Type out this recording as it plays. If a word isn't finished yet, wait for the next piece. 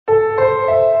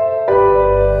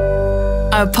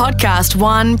A Podcast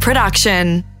One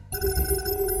production.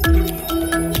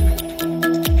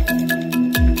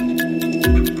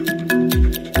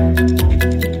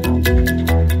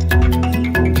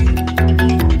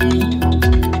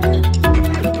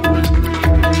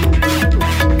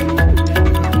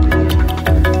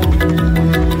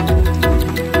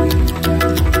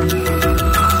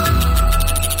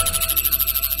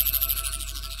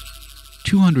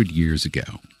 Years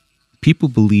ago, people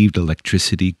believed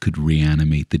electricity could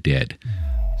reanimate the dead.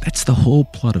 That's the whole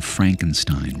plot of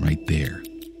Frankenstein right there.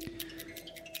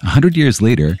 100 years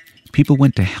later, people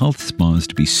went to health spas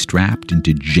to be strapped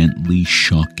into gently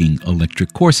shocking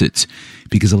electric corsets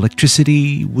because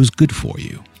electricity was good for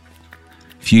you.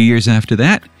 A few years after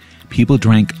that, people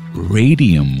drank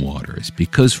radium waters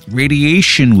because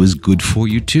radiation was good for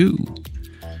you too.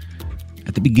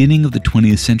 At the beginning of the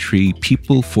 20th century,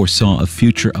 people foresaw a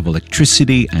future of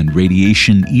electricity and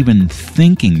radiation, even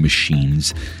thinking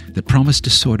machines that promised a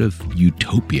sort of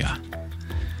utopia.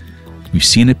 We've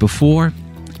seen it before,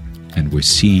 and we're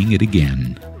seeing it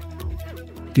again.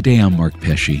 G'day, I'm Mark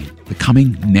Pesce. The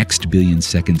coming next billion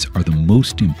seconds are the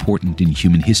most important in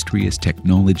human history as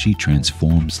technology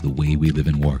transforms the way we live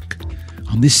and work.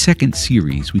 On this second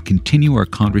series, we continue our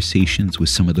conversations with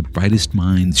some of the brightest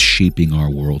minds shaping our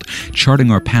world,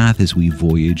 charting our path as we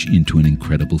voyage into an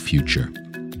incredible future.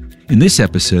 In this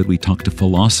episode, we talk to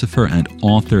philosopher and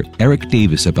author Erik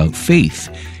Davis about faith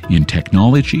in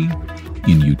technology,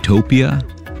 in utopia,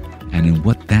 and in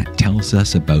what that tells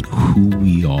us about who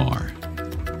we are.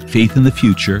 Faith in the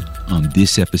future on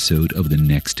this episode of The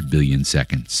Next Billion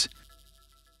Seconds.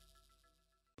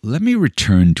 Let me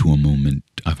return to a moment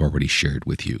I've already shared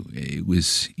with you. It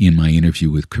was in my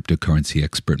interview with cryptocurrency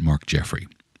expert Mark Jeffrey.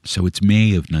 So it's May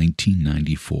of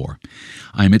 1994.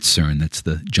 I'm at CERN, that's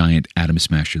the giant atom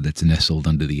smasher that's nestled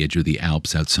under the edge of the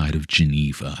Alps outside of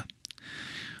Geneva.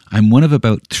 I'm one of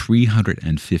about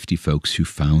 350 folks who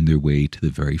found their way to the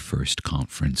very first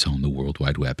conference on the World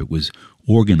Wide Web. It was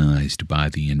organized by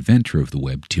the inventor of the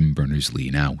web, Tim Berners-Lee,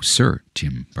 now Sir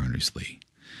Tim Berners-Lee.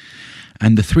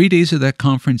 And the 3 days of that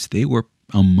conference, they were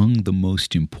among the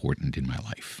most important in my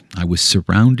life. I was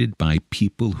surrounded by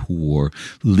people who were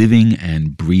living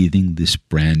and breathing this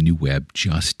brand new web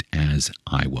just as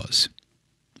I was.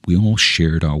 We all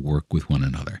shared our work with one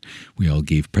another. We all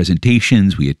gave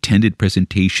presentations, we attended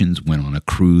presentations, went on a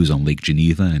cruise on Lake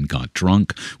Geneva and got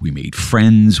drunk. We made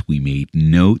friends, we made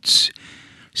notes.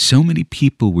 So many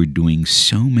people were doing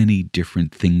so many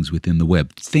different things within the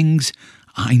web, things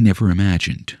I never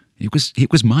imagined.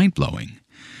 It was mind-blowing.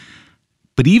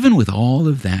 But even with all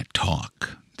of that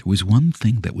talk, there was one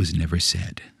thing that was never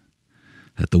said,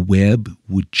 that the web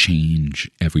would change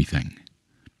everything.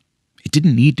 It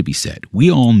didn't need to be said.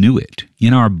 We all knew it.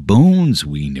 In our bones,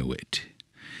 we knew it.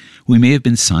 We may have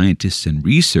been scientists and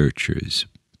researchers,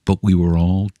 but we were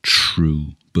all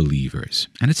true believers.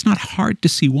 And it's not hard to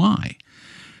see why.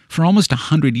 For almost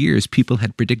 100 years, people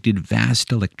had predicted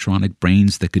vast electronic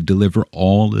brains that could deliver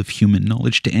all of human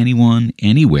knowledge to anyone,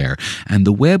 anywhere, and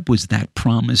the web was that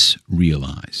promise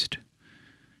realized.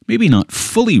 Maybe not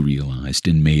fully realized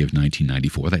in May of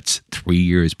 1994, that's 3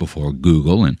 years before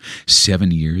Google and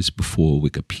 7 years before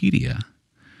Wikipedia,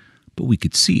 but we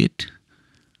could see it,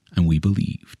 and we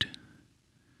believed.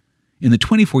 In the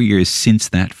 24 years since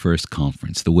that first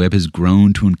conference, the web has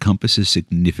grown to encompass a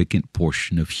significant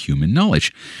portion of human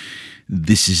knowledge.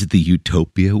 This is the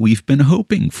utopia we've been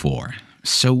hoping for.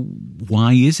 So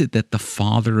why is it that the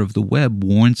father of the web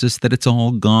warns us that it's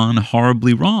all gone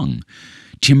horribly wrong?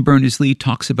 Tim Berners-Lee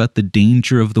talks about the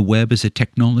danger of the web as a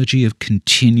technology of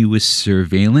continuous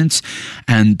surveillance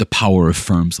and the power of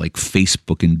firms like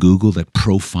Facebook and Google that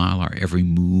profile our every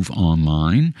move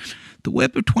online. The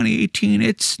web of 2018,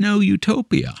 it's no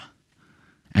utopia.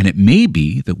 And it may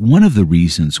be that one of the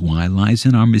reasons why lies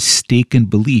in our mistaken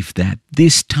belief that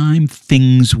this time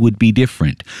things would be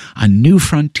different. A new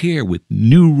frontier with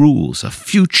new rules, a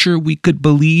future we could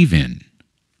believe in.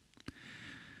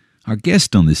 Our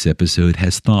guest on this episode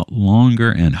has thought longer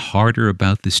and harder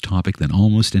about this topic than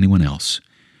almost anyone else.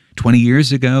 20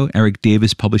 years ago, Erik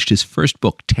Davis published his first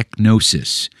book,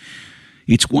 Technosis.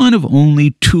 It's one of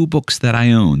only 2 books that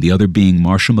I own, the other being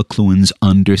Marshall McLuhan's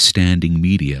Understanding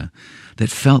Media, that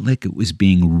felt like it was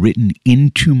being written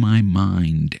into my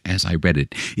mind as I read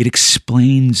it. It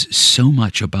explains so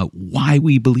much about why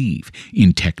we believe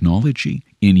in technology,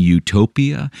 in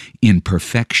utopia, in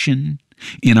perfection,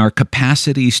 in our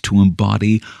capacities to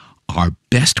embody our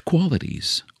best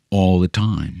qualities all the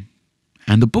time.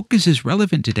 And the book is as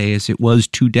relevant today as it was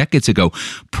 2 decades ago,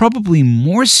 probably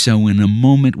more so in a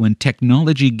moment when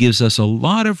technology gives us a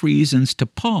lot of reasons to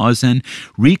pause and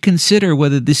reconsider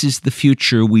whether this is the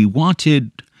future we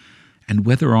wanted and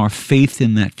whether our faith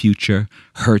in that future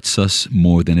hurts us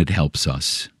more than it helps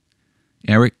us.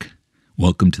 Erik,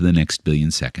 welcome to the next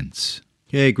Billion Seconds.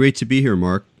 Hey, great to be here,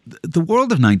 Mark. The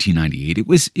world of 1998,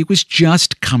 it was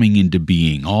just coming into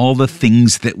being. All the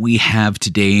things that we have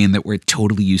today and that we're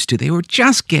totally used to, they were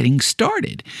just getting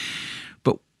started.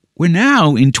 But we're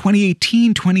now, in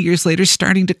 2018, 20 years later,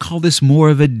 starting to call this more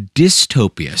of a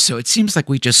dystopia. So it seems like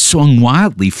we just swung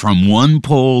wildly from one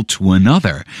pole to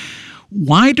another.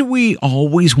 Why do we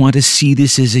always want to see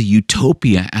this as a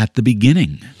utopia at the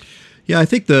beginning? Yeah, I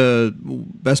think the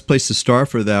best place to start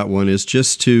for that one is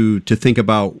just to think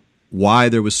about why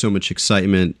there was so much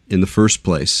excitement in the first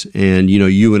place. And,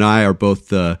 you and I are both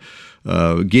the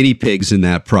guinea pigs in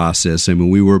that process. I mean,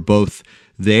 we were both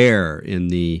there in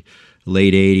the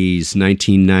late 80s,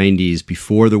 1990s,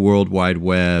 before the World Wide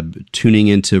Web, tuning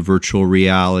into virtual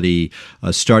reality,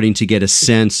 starting to get a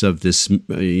sense of this,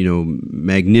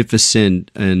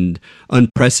 magnificent and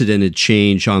unprecedented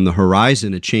change on the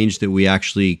horizon, a change that we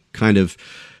actually kind of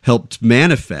helped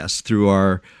manifest through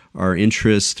our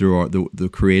interests, through the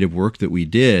creative work that we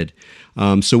did.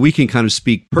 So we can kind of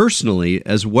speak personally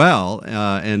as well.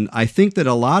 And I think that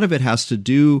a lot of it has to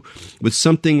do with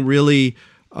something really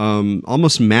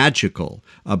almost magical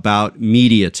about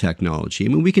media technology. I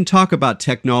mean, we can talk about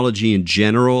technology in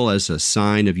general as a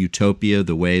sign of utopia,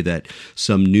 the way that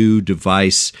some new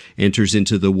device enters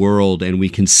into the world and we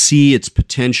can see its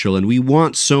potential. And we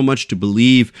want so much to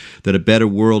believe that a better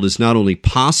world is not only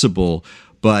possible,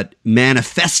 but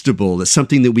manifestable, that's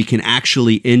something that we can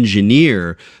actually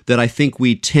engineer, that I think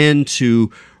we tend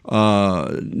to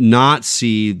not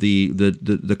see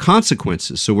the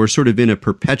consequences. So we're sort of in a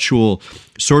perpetual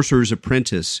sorcerer's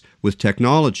apprentice with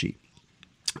technology.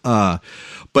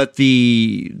 But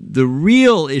the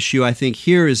real issue, I think,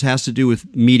 here has to do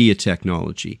with media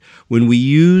technology. When we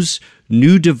use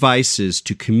new devices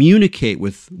to communicate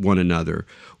with one another,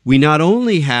 we not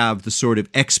only have the sort of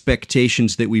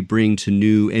expectations that we bring to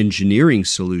new engineering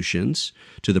solutions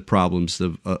to the problems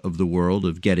of the world,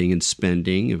 of getting and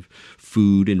spending, of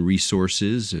food and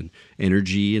resources and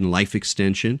energy and life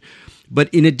extension,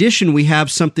 but in addition, we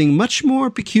have something much more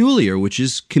peculiar, which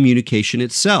is communication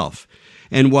itself.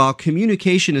 And while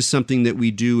communication is something that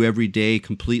we do every day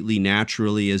completely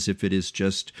naturally, as if it is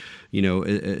just,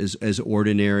 as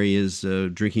ordinary as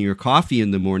drinking your coffee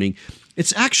in the morning,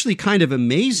 it's actually kind of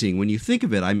amazing when you think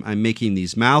of it. I'm making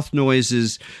these mouth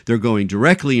noises. They're going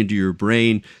directly into your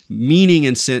brain. Meaning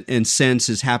and sense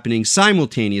is happening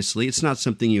simultaneously. It's not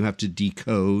something you have to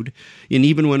decode. And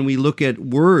even when we look at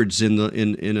words in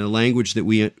a language that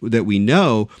we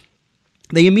know,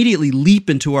 they immediately leap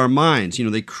into our minds.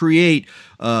 They create,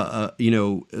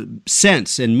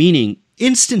 sense and meaning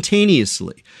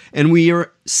instantaneously. And we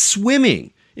are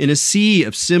swimming in a sea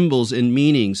of symbols and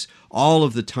meanings all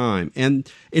of the time. And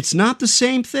it's not the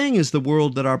same thing as the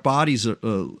world that our bodies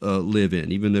live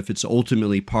in, even if it's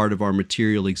ultimately part of our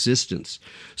material existence.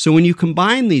 So when you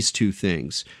combine these two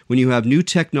things, when you have new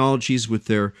technologies with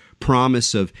their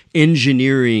promise of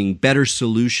engineering better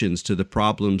solutions to the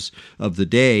problems of the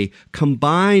day,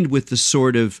 combined with the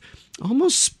sort of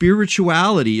almost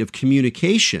spirituality of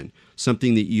communication,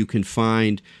 something that you can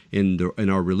find in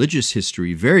our religious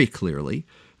history very clearly.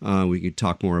 We could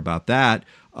talk more about that.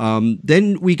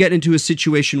 Then we get into a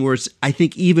situation where it's, I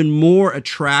think, even more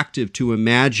attractive to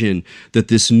imagine that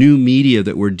this new media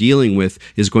that we're dealing with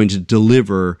is going to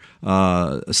deliver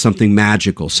something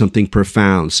magical, something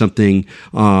profound, something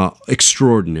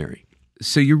extraordinary.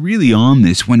 So you're really on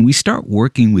this when we start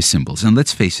working with symbols. And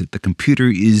let's face it, the computer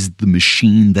is the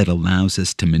machine that allows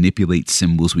us to manipulate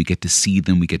symbols. We get to see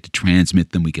them, we get to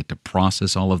transmit them, we get to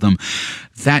process all of them.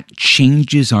 That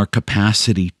changes our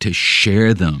capacity to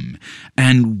share them.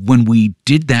 And when we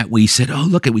did that, we said, oh,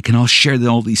 look, we can all share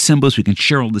all these symbols, we can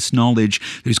share all this knowledge.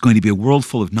 There's going to be a world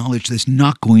full of knowledge. There's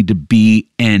not going to be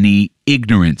any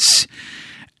ignorance.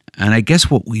 And I guess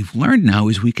what we've learned now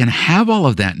is we can have all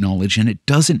of that knowledge and it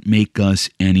doesn't make us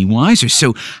any wiser.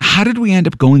 So how did we end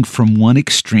up going from one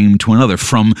extreme to another,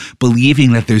 from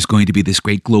believing that there's going to be this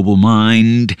great global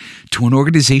mind to an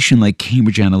organization like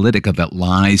Cambridge Analytica that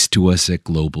lies to us at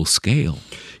global scale?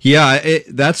 Yeah,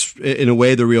 that's in a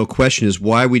way the real question is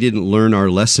why we didn't learn our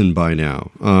lesson by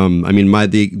now.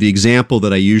 The example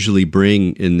that I usually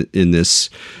bring in this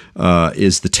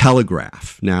is the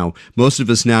telegraph. Now, most of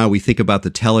us now, we think about the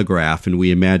telegraph and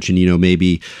we imagine,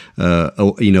 maybe,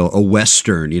 a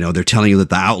Western, they're telling you that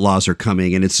the outlaws are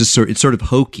coming, and it's just it's sort of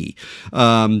hokey.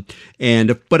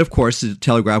 But of course, the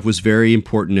telegraph was very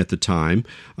important at the time.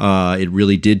 It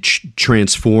really did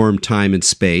transform time and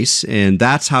space, and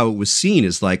that's how it was seen,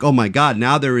 as like, oh my God,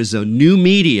 now there is a new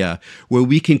media where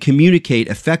we can communicate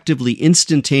effectively,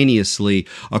 instantaneously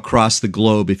across the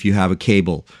globe if you have a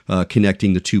cable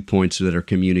connecting the 2 points that are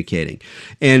communicating.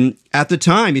 And at the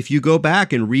time, if you go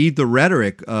back and read the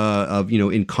rhetoric of,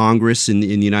 in Congress in the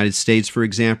United States, for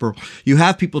example, you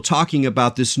have people talking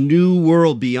about this new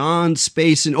world beyond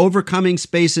space and overcoming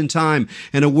space and time,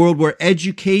 and a world where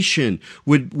education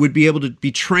would be able to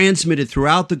be transmitted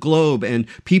throughout the globe, and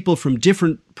people from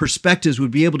different perspectives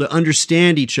would be able to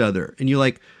understand each other. And you're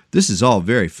like, this is all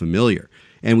very familiar.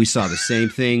 And we saw the same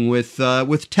thing with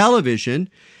television.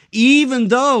 Even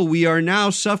though we are now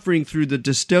suffering through the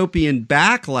dystopian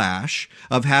backlash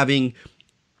of having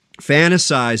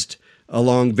fantasized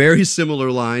along very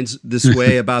similar lines this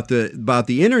way about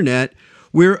the internet,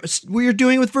 we're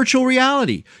doing it with virtual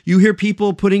reality. You hear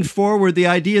people putting forward the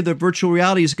idea that virtual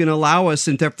reality is going to allow us,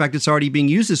 in fact, it's already being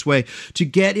used this way, to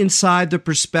get inside the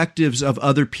perspectives of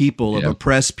other people, of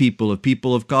oppressed people, of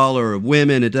people of color, of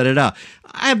women, and da-da-da.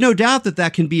 I have no doubt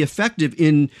that can be effective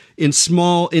in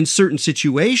certain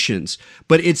situations.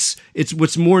 But it's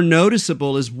what's more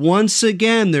noticeable is, once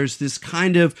again, there's this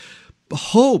kind of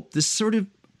hope, this sort of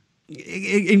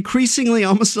increasingly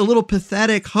almost a little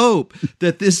pathetic hope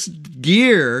that this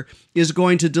gear is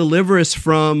going to deliver us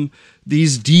from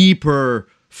these deeper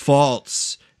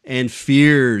faults and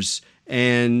fears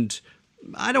and,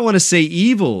 I don't want to say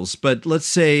evils, but let's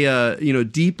say,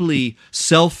 deeply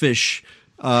selfish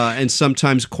and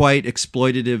sometimes quite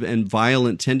exploitative and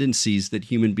violent tendencies that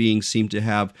human beings seem to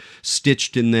have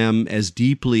stitched in them as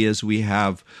deeply as we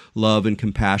have love and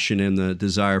compassion and the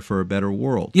desire for a better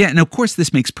world. Yeah, and of course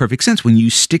this makes perfect sense. When you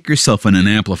stick yourself in an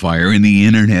amplifier, and the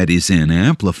internet is an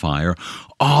amplifier,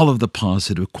 all of the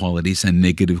positive qualities and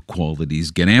negative qualities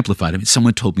get amplified. I mean,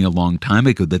 someone told me a long time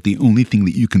ago that the only thing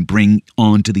that you can bring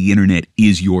onto the internet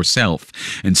is yourself.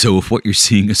 And so if what you're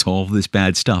seeing is all this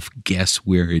bad stuff, guess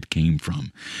where it came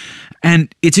from?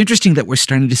 And it's interesting that we're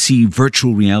starting to see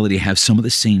virtual reality have some of the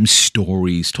same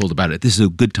stories told about it. This is a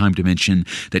good time to mention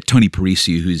that Tony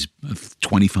Parisi, who's a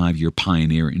 25-year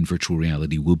pioneer in virtual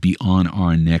reality, will be on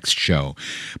our next show.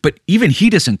 But even he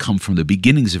doesn't come from the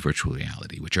beginnings of virtual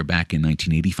reality, which are back in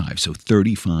 1985, so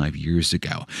 35 years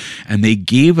ago. And they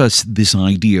gave us this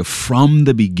idea from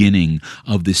the beginning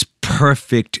of this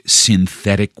perfect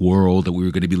synthetic world, that we were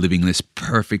going to be living in this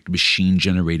perfect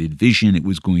machine-generated vision. It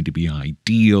was going to be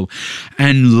ideal.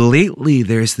 And lately,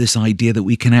 there's this idea that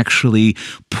we can actually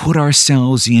put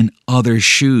ourselves in other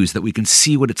shoes, that we can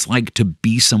see what it's like to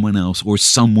be someone else or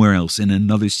somewhere else in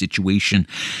another situation.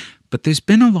 But there's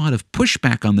been a lot of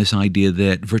pushback on this idea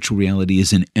that virtual reality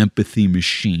is an empathy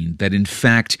machine, that in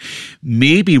fact,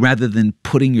 maybe rather than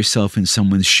putting yourself in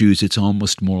someone's shoes, it's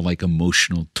almost more like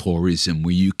emotional tourism,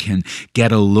 where you can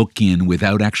get a look in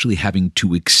without actually having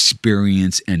to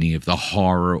experience any of the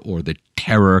horror or the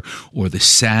terror or the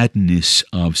sadness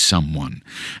of someone.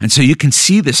 And so you can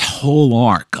see this whole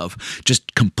arc of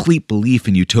just complete belief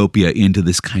in utopia into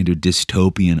this kind of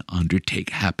dystopian undertake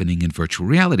happening in virtual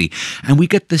reality. And we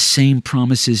get the same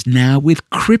promises now with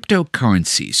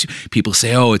cryptocurrencies. People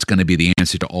say, oh, it's going to be the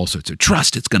answer to all sorts of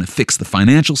trust. It's going to fix the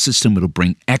financial system. It'll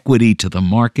bring equity to the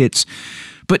markets.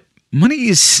 But money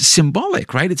is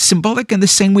symbolic, right? It's symbolic in the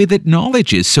same way that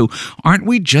knowledge is. So aren't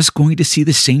we just going to see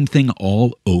the same thing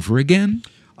all over again?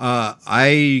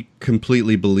 I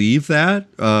completely believe that.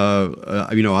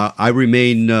 I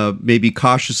remain maybe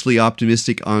cautiously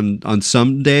optimistic on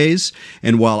some days.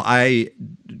 And while I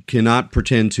cannot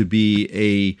pretend to be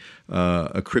a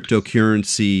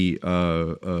cryptocurrency,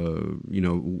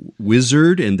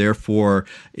 wizard, and therefore,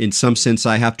 in some sense,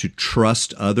 I have to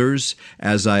trust others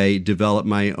as I develop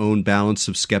my own balance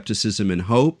of skepticism and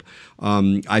hope.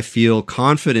 I feel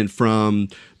confident from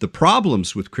the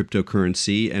problems with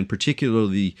cryptocurrency, and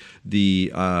particularly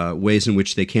the ways in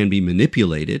which they can be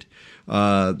manipulated,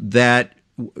 that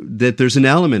there's an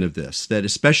element of this, that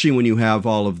especially when you have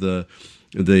all of the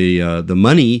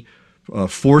money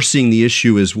forcing the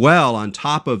issue as well, on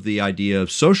top of the idea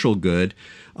of social good,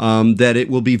 that it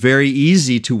will be very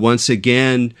easy to once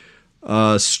again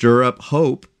stir up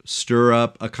hope stir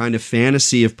up a kind of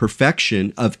fantasy of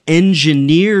perfection, of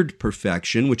engineered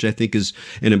perfection, which I think is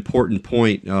an important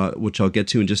point, which I'll get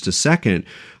to in just a second.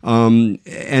 And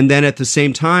then at the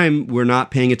same time, we're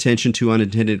not paying attention to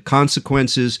unintended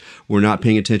consequences. We're not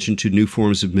paying attention to new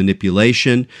forms of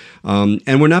manipulation.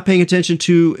 And we're not paying attention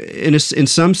to, in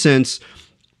some sense,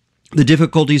 the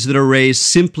difficulties that are raised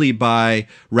simply by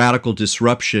radical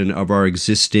disruption of our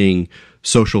existing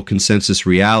social consensus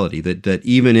reality, that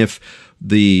even if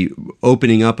the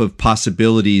opening up of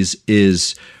possibilities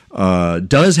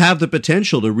does have the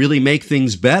potential to really make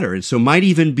things better, and so might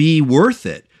even be worth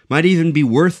it, might even be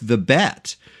worth the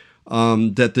bet,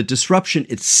 that the disruption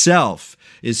itself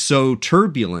is so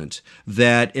turbulent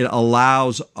that it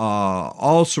allows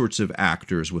all sorts of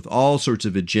actors with all sorts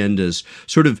of agendas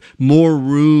sort of more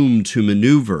room to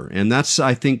maneuver. And that's,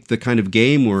 I think, the kind of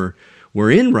game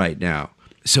we're in right now.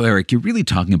 So, Erik, you're really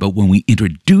talking about when we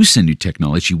introduce a new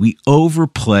technology, we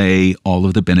overplay all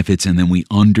of the benefits and then we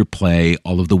underplay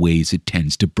all of the ways it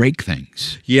tends to break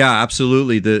things. Yeah,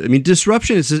 absolutely.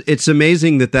 Disruption, it's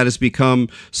amazing that has become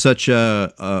such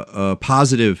a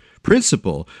positive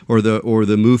principle, or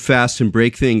the move fast and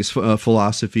break things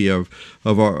philosophy of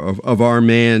our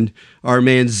man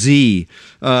Z,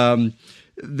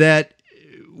 that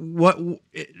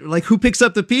who picks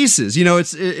up the pieces?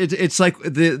 It's like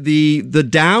the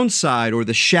downside or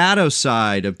the shadow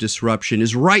side of disruption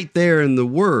is right there in the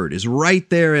word, is right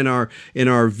there in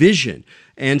our vision.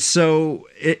 And so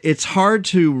it's hard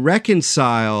to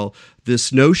reconcile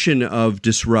this notion of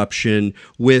disruption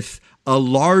with a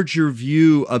larger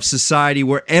view of society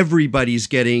where everybody's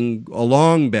getting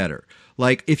along better.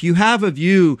 Like, if you have a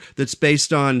view that's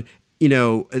based on,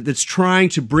 that's trying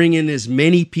to bring in as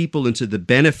many people into the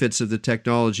benefits of the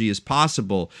technology as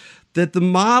possible, that the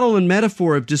model and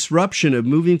metaphor of disruption, of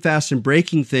moving fast and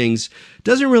breaking things,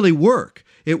 doesn't really work.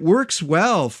 It works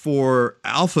well for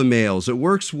alpha males. It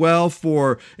works well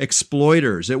for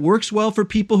exploiters. It works well for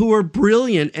people who are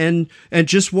brilliant and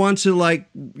just want to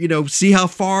see how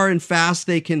far and fast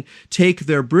they can take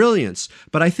their brilliance.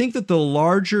 But I think that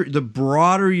the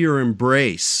broader your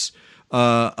embrace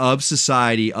of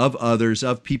society, of others,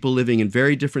 of people living in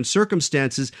very different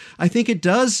circumstances, I think it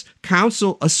does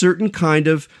counsel a certain kind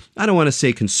of, I don't want to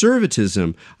say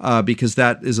conservatism, because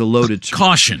that is a loaded term.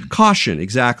 Caution,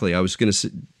 exactly. I was going to say,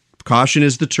 caution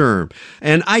is the term.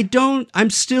 And I'm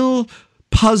still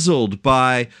puzzled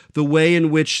by the way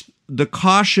in which the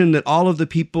caution that all of the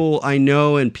people I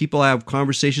know and people I have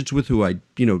conversations with who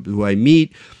I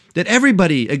meet, that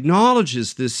everybody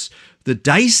acknowledges the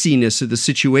diciness of the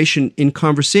situation in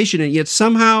conversation, and yet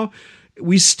somehow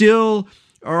we still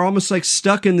are almost like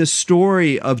stuck in this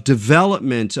story of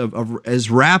development of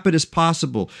as rapid as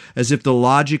possible, as if the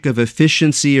logic of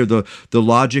efficiency or the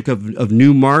logic of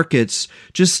new markets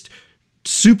just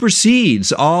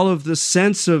supersedes all of the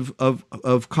sense of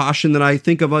caution that I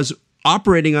think of as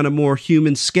operating on a more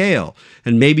human scale.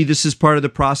 And maybe this is part of the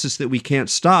process that we can't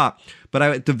stop, but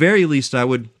at the very least, I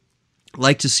would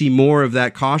like to see more of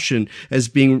that caution as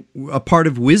being a part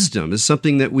of wisdom, as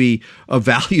something that a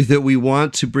value that we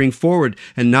want to bring forward,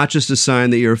 and not just a sign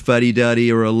that you're a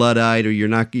fuddy-duddy or a Luddite, or you're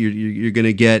going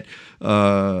to get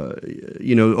overcome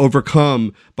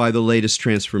by the latest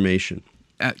transformation.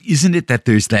 Isn't it that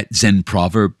there's that Zen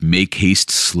proverb, make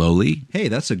haste slowly? Hey,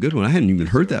 that's a good one. I hadn't even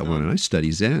heard that one, and I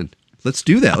study Zen. Let's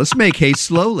do that. Let's make haste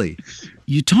slowly.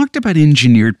 You talked about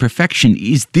engineered perfection.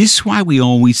 Is this why we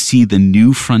always see the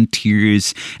new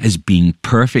frontiers as being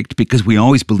perfect? Because we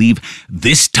always believe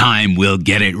this time we'll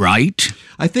get it right?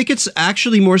 I think it's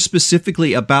actually more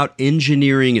specifically about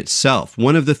engineering itself.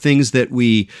 One of the things that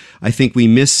I think we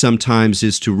miss sometimes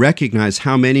is to recognize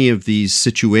how many of these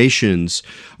situations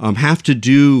have to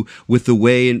do with the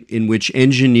way in which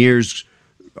engineers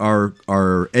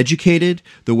are educated,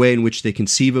 the way in which they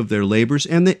conceive of their labors,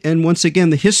 and once again,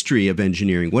 the history of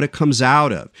engineering, what it comes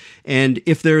out of. And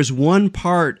if there's one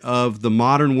part of the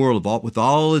modern world, with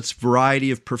all its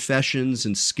variety of professions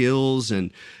and skills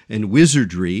and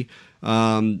wizardry,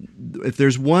 if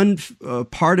there's one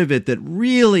part of it that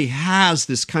really has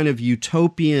this kind of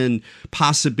utopian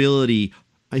possibility,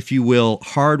 if you will,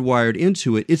 hardwired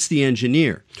into it, it's the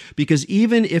engineer. Because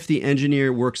even if the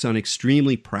engineer works on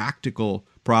extremely practical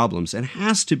problems and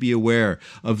has to be aware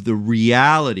of the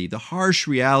reality, the harsh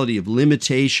reality of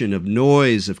limitation, of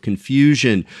noise, of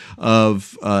confusion,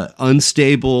 of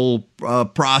unstable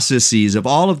processes, of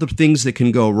all of the things that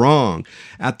can go wrong,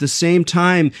 at the same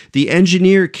time, the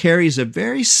engineer carries a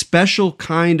very special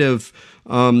kind of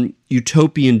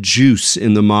utopian juice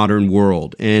in the modern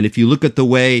world. And if you look at the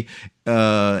way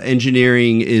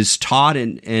engineering is taught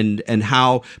and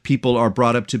how people are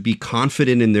brought up to be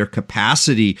confident in their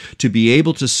capacity to be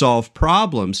able to solve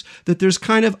problems, that there's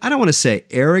kind of, I don't want to say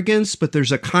arrogance, but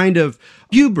there's a kind of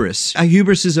hubris.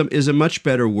 Hubris is a much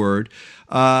better word.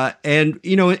 And,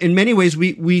 in many ways,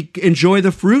 we enjoy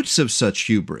the fruits of such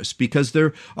hubris because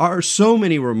there are so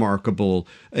many remarkable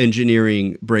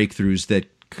engineering breakthroughs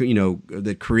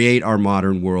that create our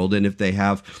modern world. And if they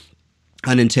have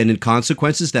unintended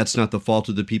consequences, that's not the fault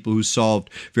of the people who solved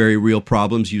very real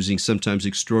problems using sometimes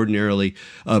extraordinarily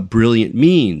brilliant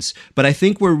means. But I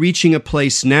think we're reaching a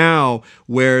place now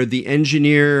where the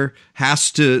engineer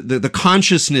has to, the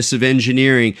consciousness of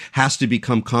engineering has to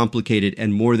become complicated,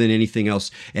 and more than anything else,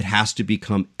 it has to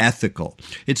become ethical.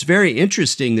 It's very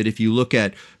interesting that if you look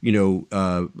at,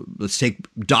 let's take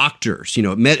doctors,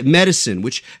 medicine,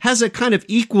 which has a kind of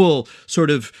equal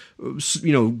sort of,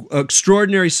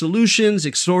 extraordinary solutions,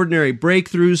 extraordinary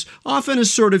breakthroughs, often a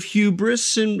sort of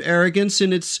hubris and arrogance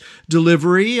in its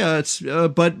delivery,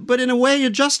 but in a way a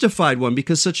justified one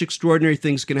because such extraordinary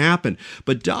things can happen.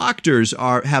 But doctors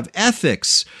have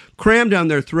ethics crammed down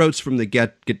their throats from the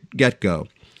get-go.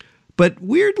 But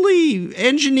weirdly,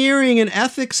 engineering and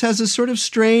ethics has a sort of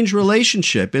strange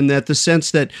relationship in that the sense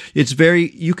that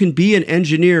you can be an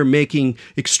engineer making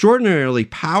extraordinarily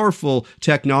powerful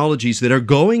technologies that are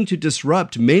going to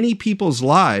disrupt many people's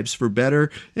lives for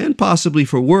better and possibly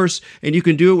for worse, and you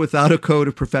can do it without a code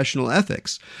of professional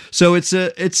ethics. So it's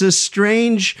a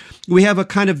strange, we have a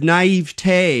kind of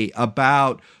naivete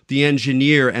about the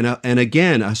engineer and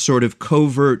again, a sort of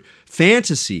covert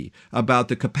fantasy about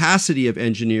the capacity of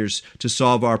engineers to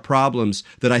solve our problems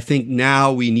that I think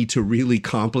now we need to really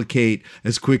complicate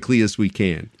as quickly as we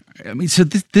can. I mean, so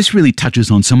this really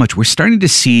touches on so much. We're starting to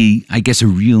see, I guess, a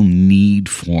real need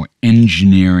for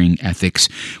engineering ethics.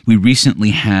 We recently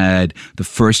had the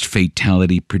first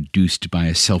fatality produced by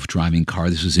a self-driving car.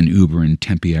 This was in Uber in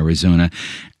Tempe, Arizona.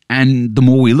 And the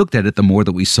more we looked at it, the more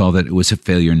that we saw that it was a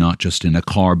failure not just in a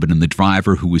car, but in the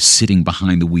driver who was sitting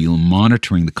behind the wheel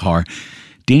monitoring the car.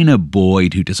 Dana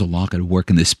Boyd, who does a lot of work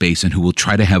in this space and who we'll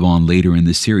try to have on later in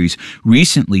this series,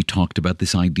 recently talked about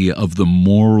this idea of the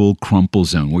moral crumple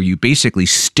zone, where you basically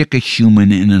stick a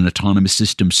human in an autonomous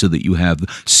system so that you have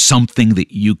something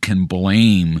that you can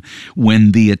blame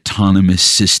when the autonomous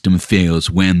system fails,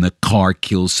 when the car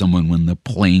kills someone, when the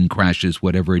plane crashes,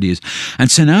 whatever it is.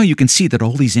 And so now you can see that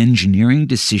all these engineering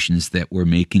decisions that we're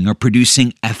making are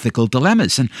producing ethical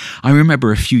dilemmas. And I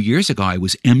remember a few years ago, I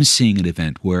was emceeing an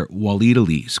event where Walid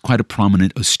Ali, quite a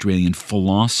prominent Australian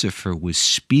philosopher, was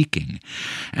speaking.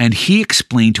 And he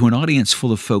explained to an audience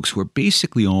full of folks who are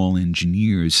basically all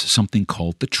engineers something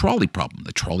called the trolley problem.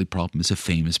 The trolley problem is a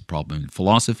famous problem in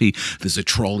philosophy. There's a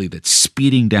trolley that's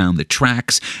speeding down the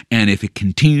tracks, and if it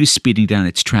continues speeding down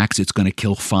its tracks, it's going to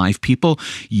kill 5 people.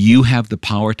 You have the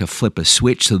power to flip a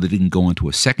switch so that it can go into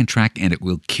a second track, and it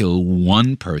will kill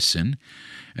 1 person.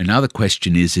 And now the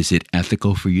question is it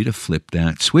ethical for you to flip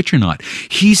that switch or not?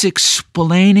 He's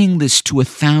explaining this to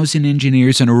 1,000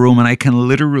 engineers in a room, and I can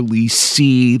literally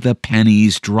see the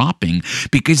pennies dropping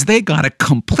because they got a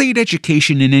complete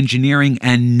education in engineering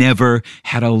and never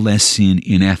had a lesson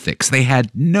in ethics. They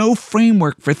had no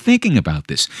framework for thinking about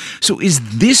this. So is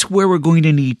this where we're going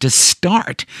to need to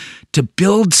start to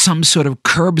build some sort of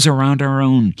curbs around our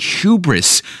own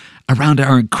hubris, around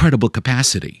our incredible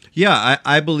capacity? Yeah,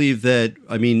 I believe that,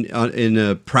 in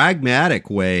a pragmatic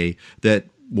way, that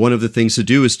one of the things to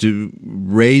do is to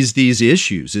raise these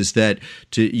issues, is that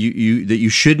you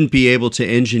shouldn't be able to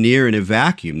engineer in a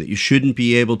vacuum, that you shouldn't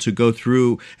be able to go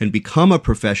through and become a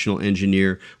professional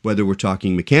engineer, whether we're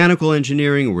talking mechanical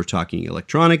engineering or we're talking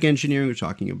electronic engineering, we're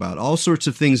talking about all sorts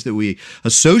of things that we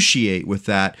associate with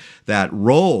that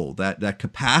role, that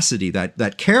capacity,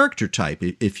 that character type,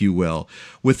 if you will,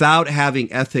 without having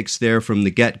ethics there from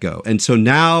the get-go. And so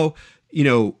now,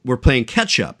 we're playing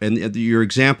catch up, and your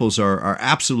examples are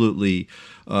absolutely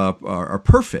are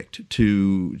perfect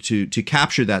to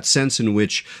capture that sense in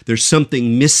which there's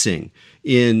something missing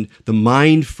in the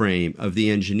mind frame of the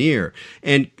engineer.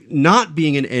 And not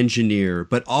being an engineer,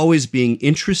 but always being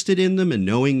interested in them and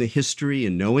knowing the history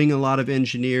and knowing a lot of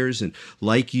engineers, and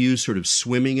like you, sort of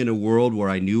swimming in a world where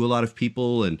I knew a lot of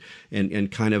people and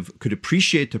kind of could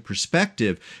appreciate the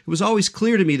perspective. It was always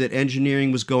clear to me that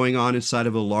engineering was going on inside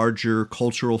of a larger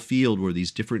cultural field where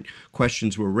these different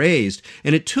questions were raised.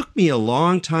 And it took me a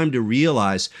long time to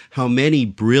realize how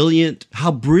brilliant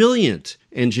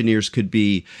engineers could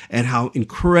be and how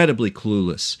incredibly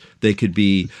clueless they could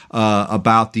be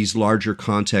about these larger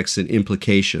contexts and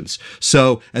implications.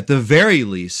 So at the very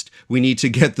least, we need to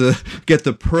get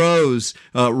the pros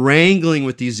wrangling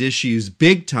with these issues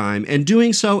big time and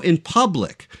doing so in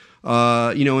public.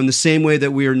 In the same way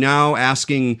that we are now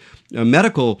asking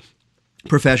medical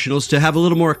professionals to have a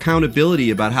little more accountability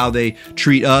about how they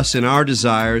treat us and our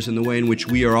desires and the way in which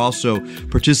we are also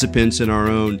participants in our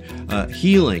own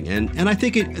healing. And I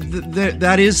think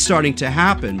that is starting to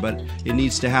happen, but it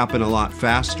needs to happen a lot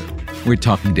faster. We're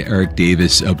talking to Erik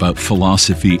Davis about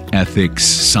philosophy, ethics,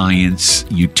 science,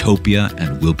 utopia,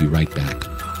 and we'll be right back.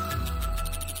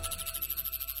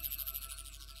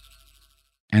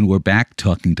 And we're back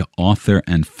talking to author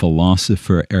and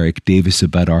philosopher Erik Davis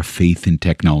about our faith in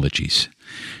technologies.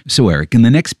 So, Erik, in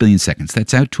the next billion seconds,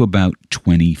 that's out to about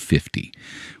 2050,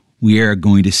 we are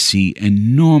going to see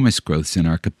enormous growths in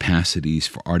our capacities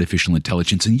for artificial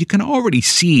intelligence. And you can already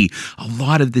see a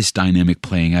lot of this dynamic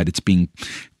playing out. It's being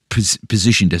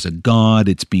positioned as a god,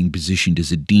 it's being positioned as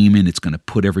a demon, it's going to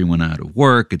put everyone out of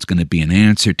work, it's going to be an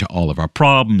answer to all of our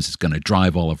problems, it's going to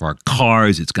drive all of our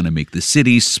cars, it's going to make the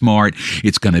cities smart,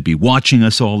 it's going to be watching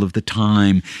us all of the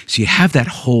time. So you have that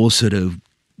whole sort of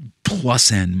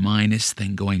plus and minus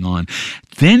thing going on.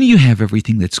 Then you have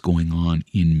everything that's going on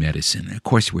in medicine. Of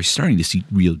course, we're starting to see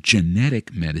real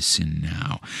genetic medicine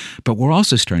now, but we're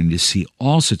also starting to see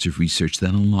all sorts of research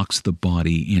that unlocks the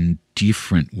body in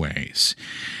different ways.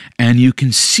 And you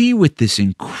can see with this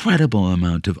incredible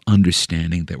amount of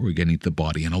understanding that we're getting to the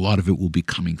body, and a lot of it will be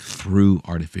coming through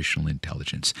artificial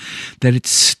intelligence, that it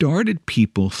started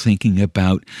people thinking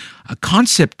about a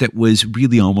concept that was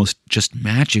really almost just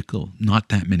magical not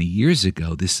that many years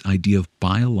ago, this idea of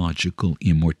biological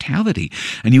immortality.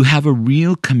 And you have a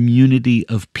real community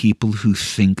of people who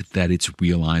think that it's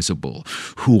realizable,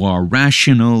 who are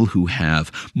rational, who have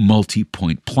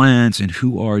multi-point plans, and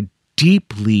who are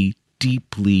deeply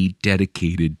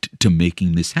dedicated to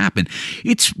making this happen.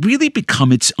 It's really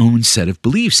become its own set of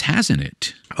beliefs, hasn't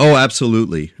it? Oh,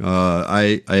 absolutely.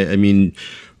 I mean,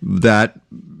 that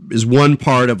is one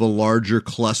part of a larger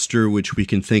cluster, which we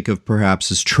can think of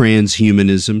perhaps as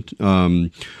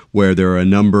transhumanism, where there are a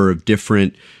number of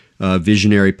different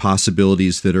visionary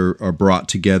possibilities that are brought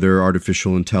together,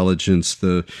 artificial intelligence,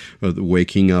 the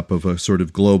waking up of a sort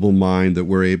of global mind that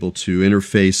we're able to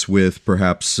interface with,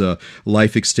 perhaps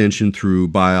life extension through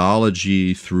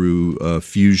biology, through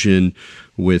fusion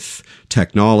with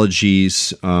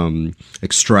technologies,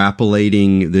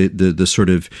 extrapolating the sort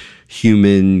of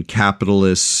human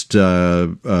capitalist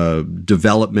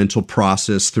developmental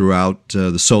process throughout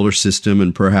the solar system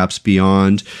and perhaps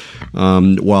beyond,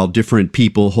 while different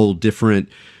people hold different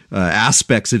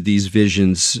aspects of these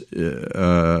visions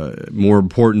more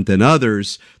important than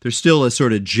others. There's still a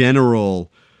sort of general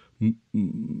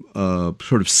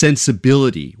sort of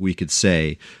sensibility, we could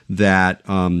say, that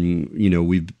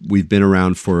we've been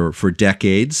around for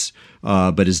decades,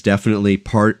 but is definitely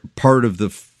part of the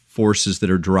forces that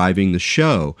are driving the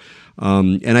show.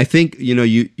 And I think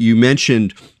you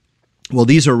mentioned, well,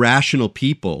 these are rational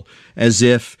people, as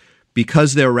if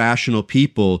because they're rational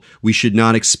people, we should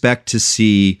not expect to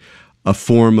see a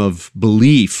form of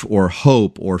belief or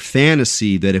hope or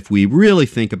fantasy that, if we really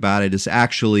think about it, is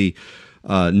actually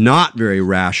not very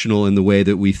rational in the way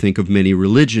that we think of many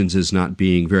religions as not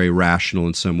being very rational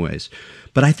in some ways.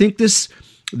 But I think this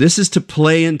is to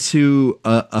play into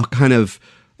a kind of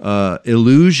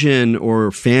illusion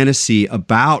or fantasy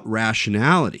about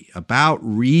rationality, about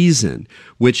reason,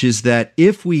 which is that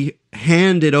if we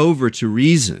hand it over to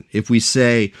reason, if we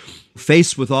say,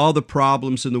 faced with all the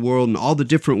problems in the world and all the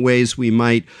different ways we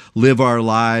might live our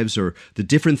lives, or the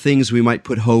different things we might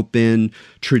put hope in,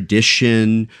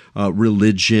 tradition,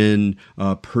 religion,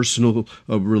 personal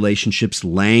relationships,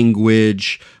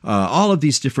 language, all of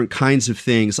these different kinds of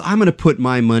things, I'm going to put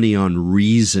my money on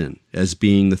reason as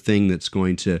being the thing that's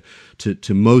going to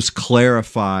most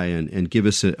clarify and give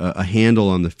us a handle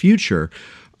on the future.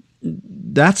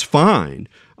 That's fine.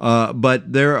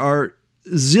 But there are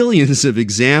zillions of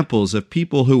examples of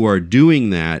people who are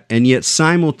doing that, and yet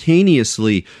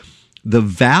simultaneously the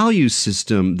value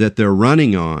system that they're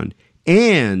running on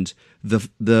and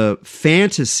the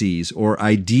fantasies or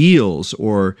ideals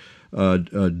or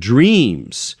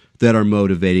dreams that are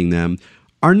motivating them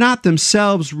are not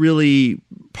themselves really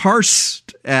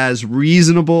parsed as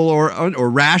reasonable or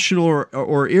rational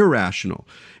or irrational.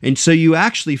 And so you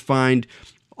actually find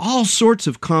all sorts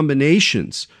of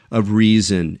combinations of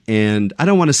reason, and I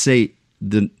don't want to say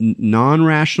the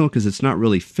non-rational because it's not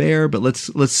really fair, but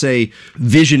let's say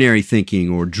visionary thinking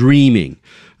or dreaming,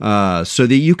 so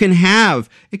that you can have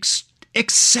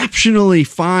exceptionally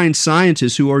fine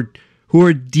scientists who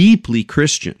are deeply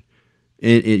Christian.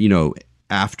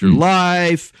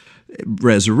 Afterlife,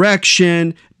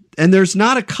 resurrection, and there's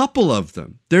not a couple of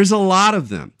them. There's a lot of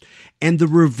them. And the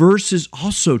reverse is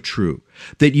also true,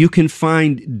 that you can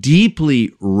find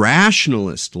deeply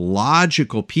rationalist,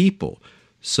 logical people,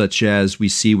 such as we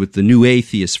see with the new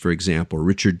atheists, for example,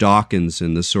 Richard Dawkins,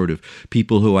 and the sort of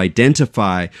people who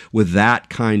identify with that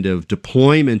kind of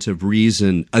deployment of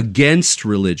reason against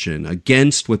religion,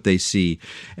 against what they see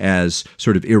as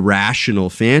sort of irrational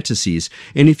fantasies.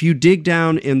 And if you dig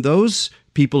down in those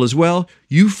people as well,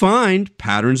 you find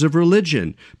patterns of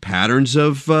religion, patterns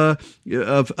of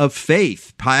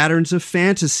faith, patterns of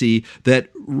fantasy that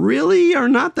really are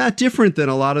not that different than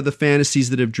a lot of the fantasies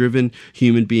that have driven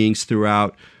human beings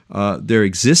throughout their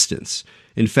existence.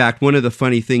 In fact, one of the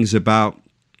funny things about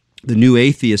the new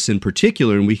atheists in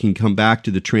particular, and we can come back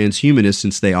to the transhumanists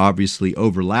since they obviously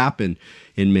overlap in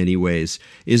many ways,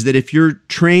 is that if you're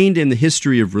trained in the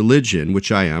history of religion,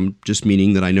 which I am, just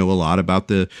meaning that I know a lot about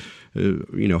the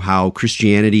how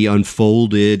Christianity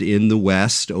unfolded in the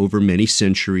West over many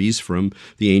centuries, from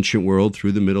the ancient world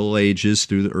through the Middle Ages,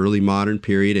 through the early modern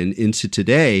period, and into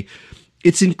today,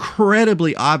 it's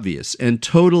incredibly obvious and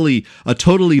a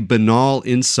totally banal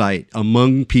insight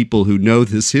among people who know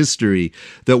this history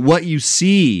that what you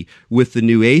see with the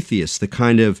new atheists, the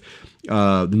kind of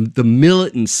the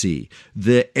militancy,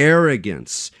 the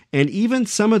arrogance, and even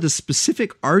some of the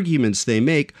specific arguments they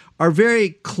make are very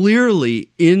clearly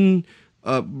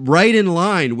right in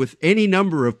line with any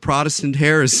number of Protestant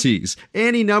heresies,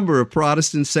 any number of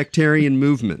Protestant sectarian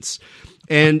movements.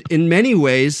 And in many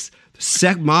ways,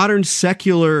 the modern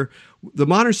secular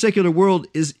world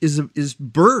is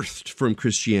birthed from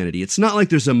Christianity. It's not like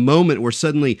there's a moment where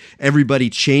suddenly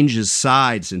everybody changes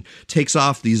sides and takes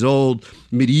off these old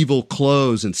medieval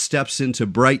clothes and steps into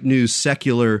bright new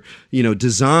secular,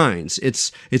 designs.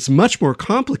 It's much more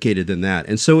complicated than that.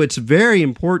 And so it's very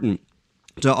important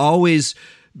to always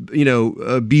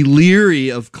be leery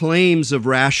of claims of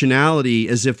rationality,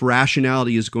 as if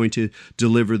rationality is going to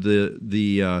deliver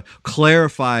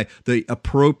clarify the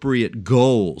appropriate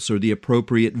goals or the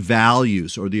appropriate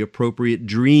values or the appropriate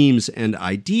dreams and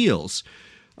ideals.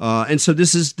 And so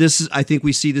this is I think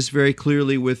we see this very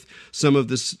clearly with some of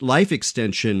this life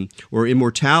extension or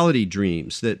immortality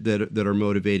dreams that are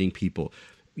motivating people.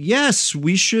 Yes,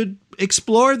 we should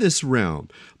explore this realm,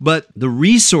 but the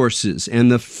resources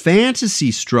and the fantasy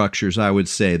structures, I would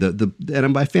say,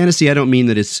 and by fantasy I don't mean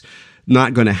that it's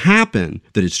not going to happen,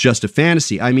 that it's just a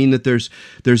fantasy. I mean that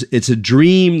it's a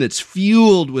dream that's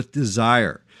fueled with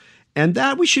desire, and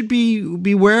that we should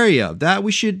be wary of, that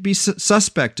we should be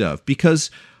suspect of,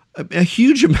 because a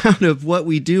huge amount of what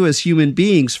we do as human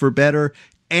beings, for better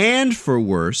and for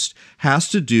worse, has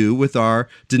to do with our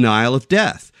denial of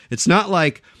death. It's not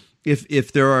like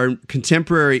if there are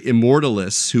contemporary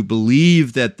immortalists who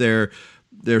believe that their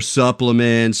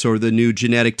supplements or the new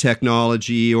genetic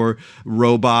technology or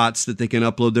robots that they can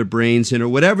upload their brains in, or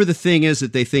whatever the thing is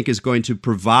that they think is going to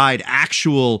provide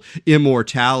actual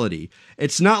immortality.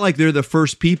 It's not like they're the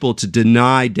first people to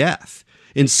deny death.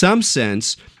 In some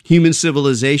sense, human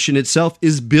civilization itself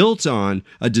is built on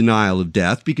a denial of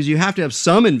death, because you have to have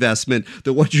some investment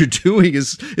that what you're doing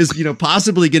is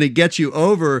possibly going to get you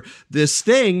over this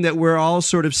thing that we're all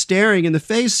sort of staring in the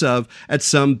face of at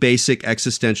some basic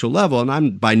existential level. And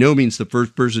I'm by no means the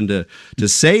first person to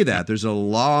say that. There's a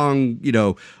long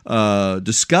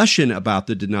discussion about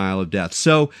the denial of death.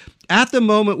 So at the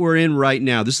moment we're in right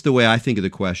now, this is the way I think of the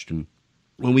question.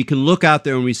 When we can look out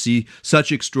there and we see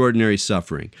such extraordinary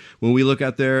suffering, when we look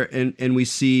out there and we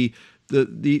see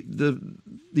the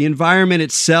environment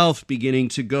itself beginning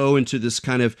to go into this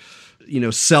kind of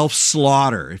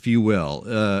self-slaughter, if you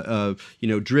will,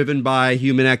 driven by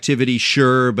human activity,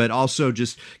 sure, but also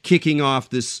just kicking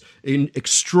off this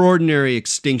extraordinary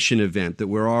extinction event that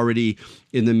we're already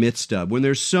in the midst of, when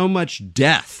there's so much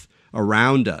death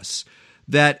around us,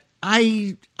 that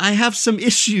I have some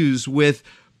issues with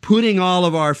putting all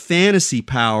of our fantasy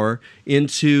power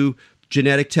into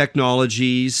genetic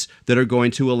technologies that are going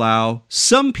to allow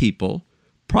some people,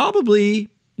 probably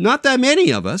not that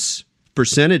many of us,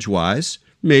 percentage-wise,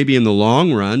 maybe in the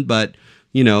long run, but,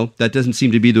 that doesn't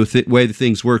seem to be the way that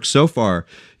things work so far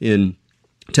in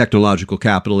technological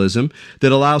capitalism,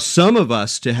 that allows some of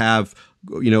us to have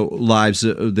lives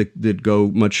that go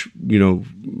much,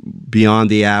 beyond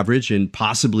the average and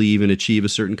possibly even achieve a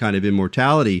certain kind of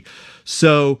immortality.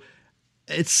 So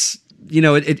it's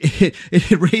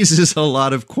it raises a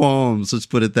lot of qualms. Let's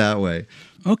put it that way.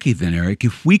 Okay, then, Eric,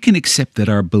 if we can accept that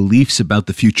our beliefs about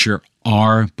the future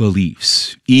are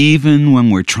beliefs, even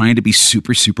when we're trying to be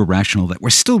super, super rational, that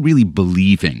we're still really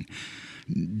believing,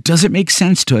 does it make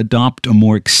sense to adopt a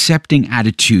more accepting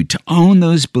attitude, to own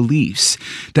those beliefs,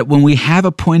 that when we have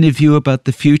a point of view about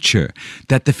the future,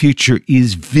 that the future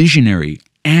is visionary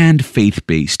and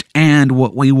faith-based and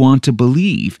what we want to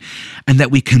believe, and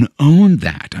that we can own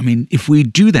that? I mean, if we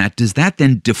do that, does that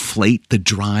then deflate the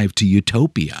drive to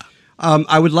utopia?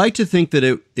 I would like to think that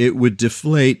it would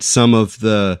deflate some of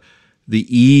the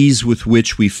ease with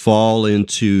which we fall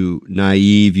into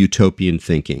naive utopian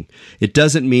thinking. It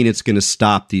doesn't mean it's going to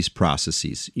stop these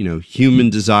processes.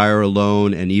 Human desire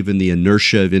alone, and even the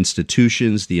inertia of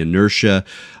institutions, the inertia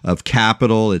of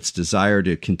capital, its desire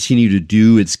to continue to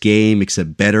do its game,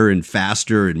 except better and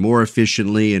faster and more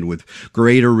efficiently and with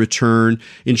greater return,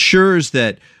 ensures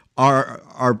that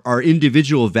our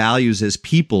individual values as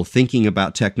people thinking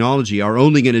about technology are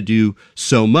only going to do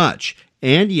so much.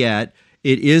 And yet,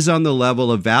 it is on the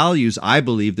level of values, I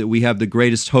believe, that we have the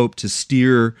greatest hope to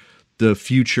steer the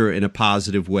future in a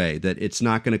positive way, that it's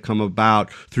not going to come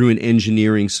about through an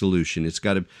engineering solution.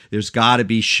 There's got to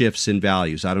be shifts in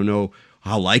values. I don't know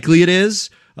how likely it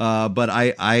is, but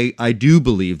I do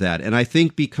believe that. And I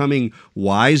think becoming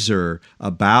wiser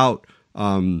about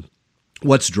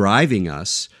what's driving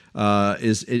us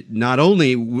is not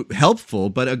only helpful,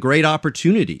 but a great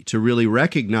opportunity to really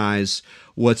recognize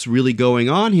what's really going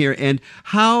on here. And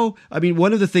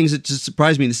one of the things that just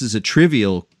surprised me, this is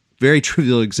a very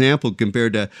trivial example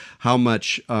compared to how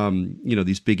much,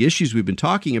 these big issues we've been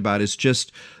talking about, is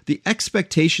just the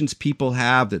expectations people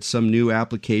have that some new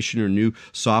application or new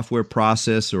software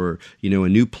process or, a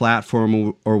new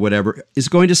platform or whatever is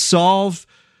going to solve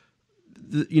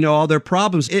all their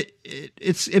problems.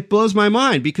 It blows my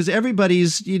mind, because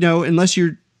everybody's, unless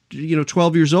you're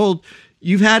 12 years old,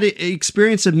 you've had an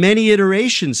experience of many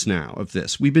iterations now of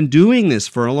this. We've been doing this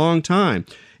for a long time.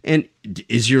 And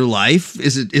is your life,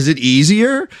 is it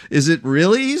easier? Is it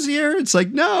really easier? It's like,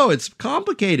 no, it's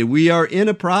complicated. We are in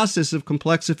a process of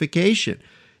complexification.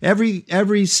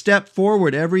 Every step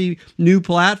forward, every new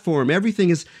platform, everything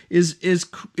is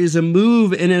a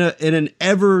move in an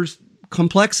ever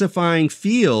complexifying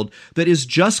field that is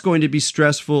just going to be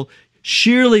stressful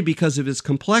sheerly because of its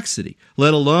complexity,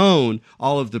 let alone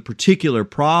all of the particular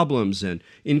problems and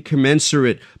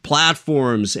incommensurate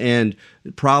platforms and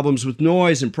problems with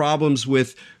noise and problems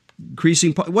with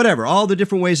increasing, whatever, all the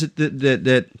different ways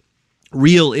that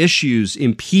real issues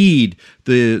impede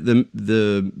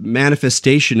the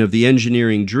manifestation of the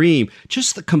engineering dream.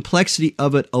 Just the complexity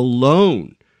of it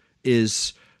alone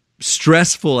is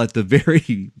stressful at the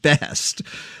very best,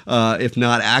 if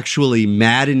not actually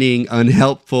maddening,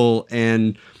 unhelpful,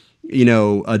 and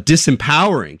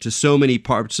disempowering to so many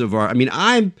parts of our.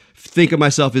 I think of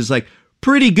myself as like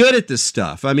pretty good at this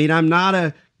stuff. I'm not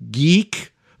a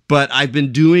geek, but I've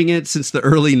been doing it since the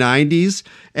early 90s,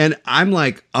 and I'm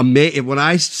like amazed when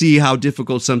I see how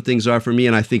difficult some things are for me.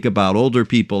 And I think about older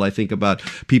people. I think about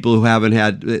people who haven't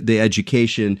had the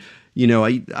education.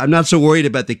 I'm not so worried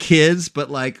about the kids, but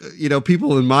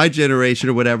people in my generation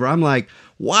or whatever, I'm like,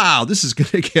 wow, this is going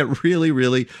to get really,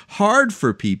 really hard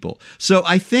for people. So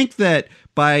I think that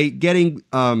by getting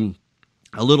a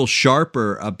little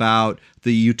sharper about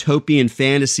the utopian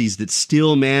fantasies that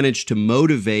still manage to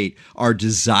motivate our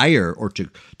desire or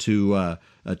to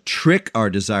trick our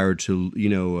desire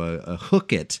to,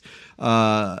 hook it,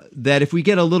 that if we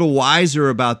get a little wiser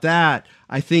about that,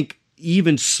 I think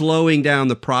even slowing down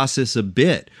the process a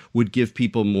bit would give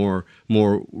people more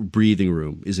breathing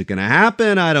room. Is it going to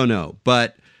happen? I don't know.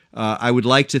 But I would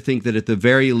like to think that at the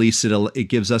very least it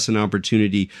gives us an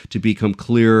opportunity to become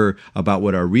clearer about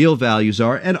what our real values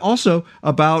are, and also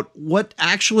about what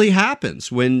actually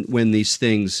happens when these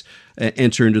things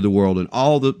enter into the world, and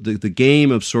all the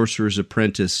game of Sorcerer's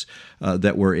Apprentice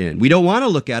that we're in. We don't want to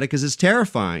look at it because it's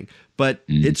terrifying, but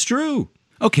it's true.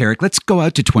 Okay, Eric, let's go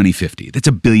out to 2050. That's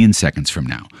 1 billion seconds from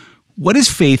now. What does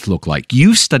faith look like?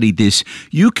 You've studied this.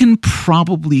 You can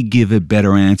probably give a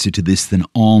better answer to this than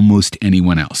almost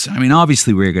anyone else.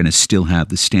 Obviously, we're going to still have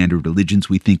the standard religions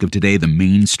we think of today, the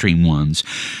mainstream ones.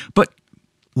 But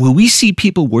will we see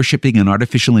people worshiping an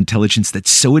artificial intelligence that's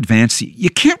so advanced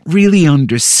you can't really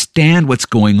understand what's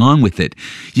going on with it?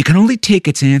 You can only take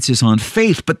its answers on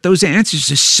faith, but those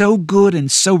answers are so good and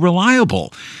so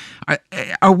reliable.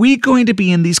 Are we going to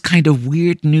be in these kind of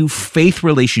weird new faith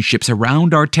relationships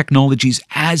around our technologies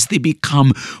as they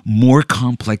become more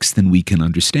complex than we can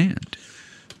understand?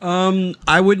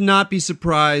 I would not be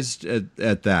surprised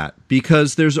at that,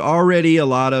 because there's already a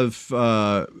lot of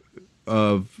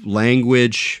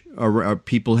language, or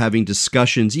people having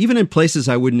discussions, even in places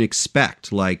I wouldn't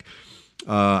expect. Like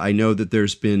I know that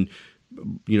there's been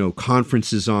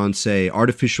conferences on, say,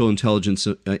 artificial intelligence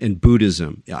and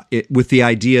Buddhism, with the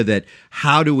idea that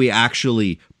how do we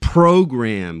actually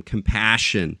program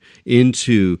compassion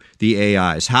into the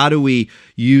AIs? How do we,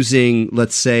 using,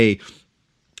 let's say,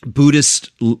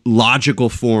 Buddhist logical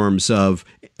forms of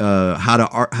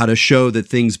how to show that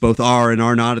things both are and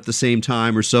are not at the same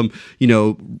time, or some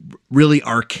really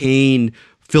arcane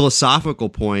philosophical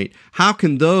point, how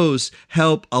can those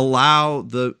help allow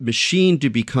the machine to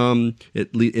become,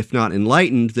 if not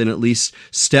enlightened, then at least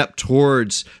step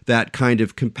towards that kind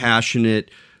of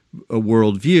compassionate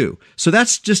worldview? So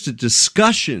that's just a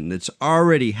discussion that's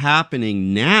already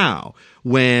happening now,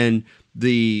 when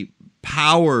the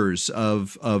powers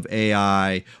of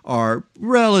AI are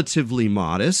relatively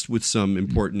modest, with some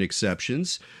important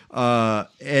exceptions,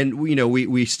 and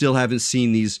we still haven't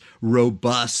seen these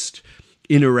robust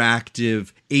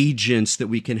interactive agents that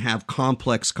we can have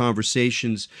complex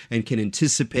conversations and can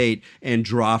anticipate and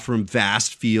draw from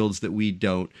vast fields that we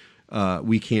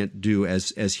can't do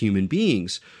as human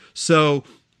beings. So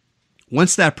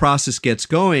once that process gets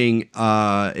going,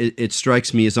 it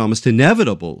strikes me as almost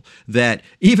inevitable that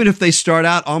even if they start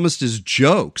out almost as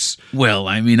jokes. Well,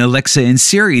 I mean, Alexa and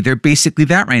Siri, they're basically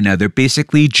that right now. They're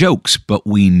basically jokes, but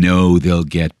we know they'll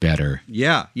get better.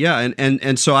 Yeah.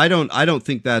 And so I don't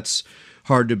think that's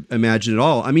hard to imagine at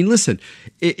all. I mean, listen,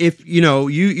 if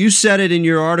you said it in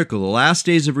your article, The Last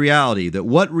Days of Reality, that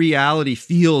what reality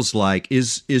feels like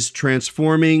is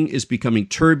transforming, is becoming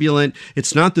turbulent.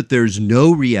 It's not that there's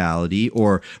no reality,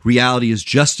 or reality is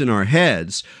just in our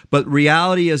heads, but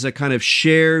reality is a kind of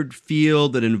shared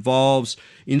field that involves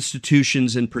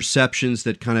institutions and perceptions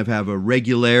that kind of have a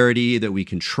regularity that we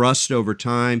can trust over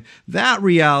time. That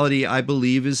reality, I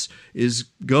believe, is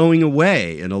going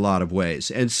away in a lot of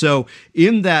ways. And so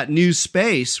in that new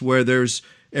space where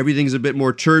everything's a bit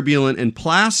more turbulent and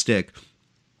plastic,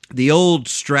 the old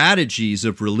strategies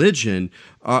of religion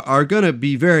are going to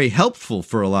be very helpful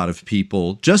for a lot of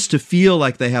people, just to feel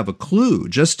like they have a clue,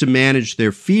 just to manage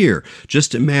their fear,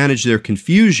 just to manage their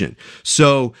confusion.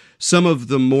 So some of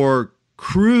the more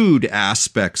crude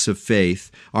aspects of faith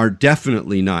are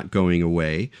definitely not going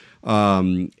away.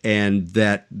 And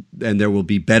there will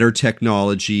be better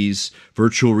technologies,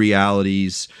 virtual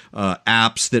realities,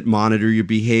 apps that monitor your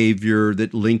behavior,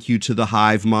 that link you to the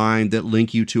hive mind, that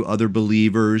link you to other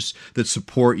believers, that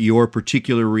support your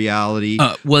particular reality.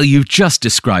 Well, you've just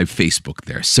described Facebook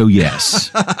there, so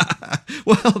yes.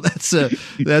 Well, that's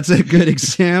a good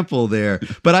example there.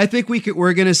 But I think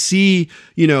we're going to see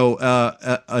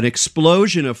an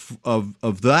explosion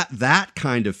of that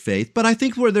kind of faith. But I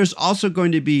think where there's also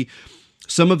going to be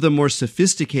some of the more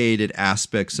sophisticated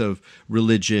aspects of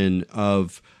religion,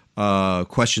 of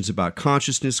questions about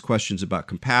consciousness, questions about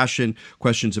compassion,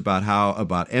 questions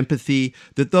about empathy,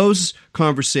 that those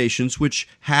conversations, which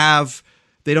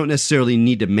they don't necessarily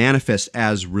need to manifest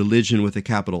as religion with a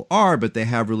capital R, but they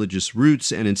have religious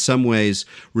roots, and in some ways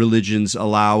religions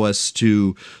allow us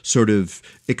to sort of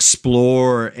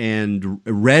explore and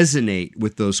resonate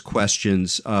with those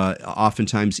questions,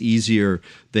 oftentimes easier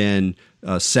than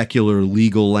secular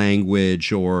legal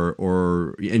language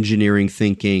or engineering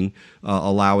thinking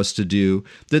allow us to do.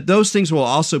 That those things will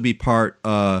also be part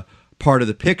of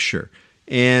the picture,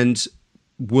 and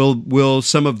will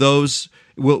some of those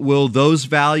will those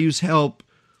values help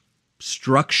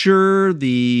structure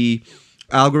the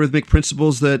algorithmic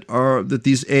principles that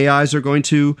these AIs are going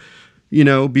to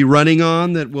be running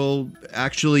on, that will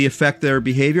actually affect their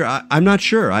behavior? I'm not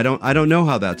sure. I don't know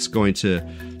how that's going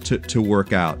to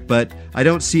work out, but I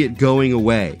don't see it going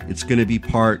away. It's going to be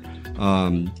part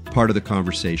of the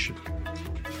conversation.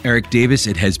 Erik Davis,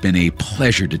 it has been a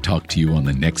pleasure to talk to you on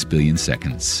The Next Billion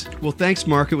Seconds. Well, thanks,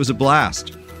 Mark. It was a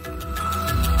blast.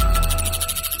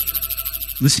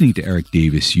 Listening to Erik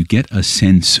Davis, you get a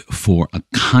sense for a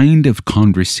kind of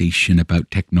conversation about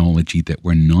technology that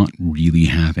we're not really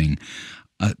having.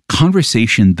 A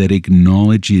conversation that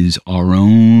acknowledges our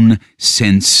own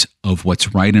sense of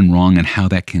what's right and wrong, and how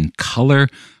that can color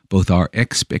both our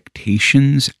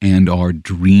expectations and our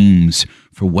dreams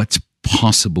for what's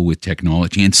possible with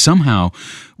technology. And somehow,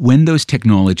 when those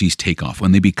technologies take off,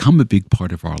 when they become a big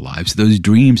part of our lives, those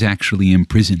dreams actually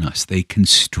imprison us. They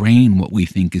constrain what we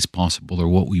think is possible or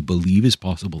what we believe is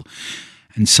possible.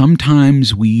 And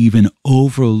sometimes we even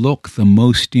overlook the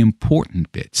most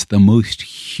important bits, the most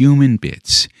human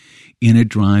bits, in a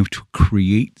drive to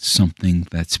create something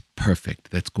that's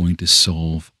perfect, that's going to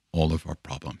solve all of our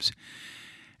problems.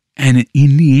 And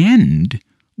in the end,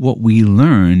 what we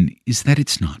learn is that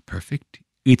it's not perfect.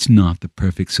 It's not the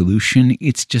perfect solution.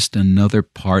 It's just another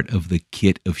part of the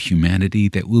kit of humanity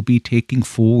that we'll be taking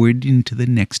forward into the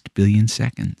next billion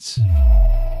seconds.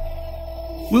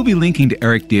 We'll be linking to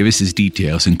Erik Davis's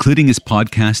details, including his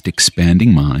podcast,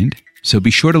 Expanding Mind. So be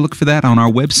sure to look for that on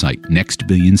our website,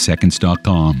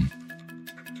 nextbillionseconds.com.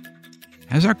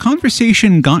 Has our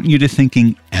conversation gotten you to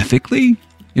thinking ethically?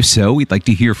 If so, we'd like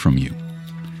to hear from you.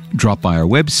 Drop by our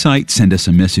website, send us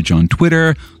a message on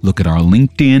Twitter, look at our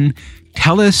LinkedIn.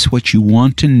 Tell us what you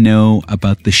want to know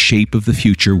about the shape of the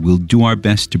future. We'll do our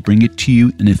best to bring it to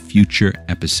you in a future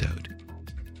episode.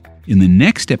 In the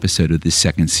next episode of this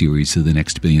second series of The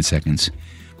Next Billion Seconds,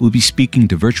 we'll be speaking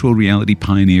to virtual reality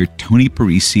pioneer Tony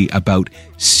Parisi about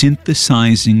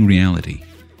synthesizing reality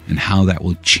and how that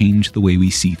will change the way we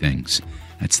see things.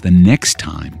 That's the next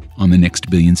time on The Next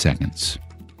Billion Seconds.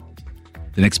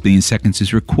 The Next Billion Seconds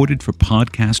is recorded for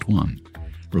Podcast One.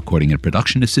 Recording and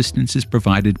production assistance is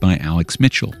provided by Alex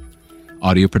Mitchell.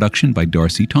 Audio production by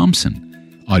Darcy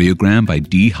Thompson. Audiogram by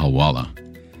Dee Hawala.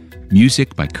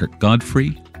 Music by Kirk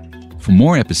Godfrey. For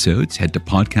more episodes, head to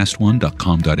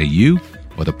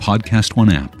podcastone.com.au or the Podcast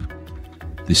One app.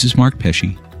 This is Mark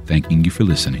Pesce, thanking you for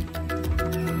listening.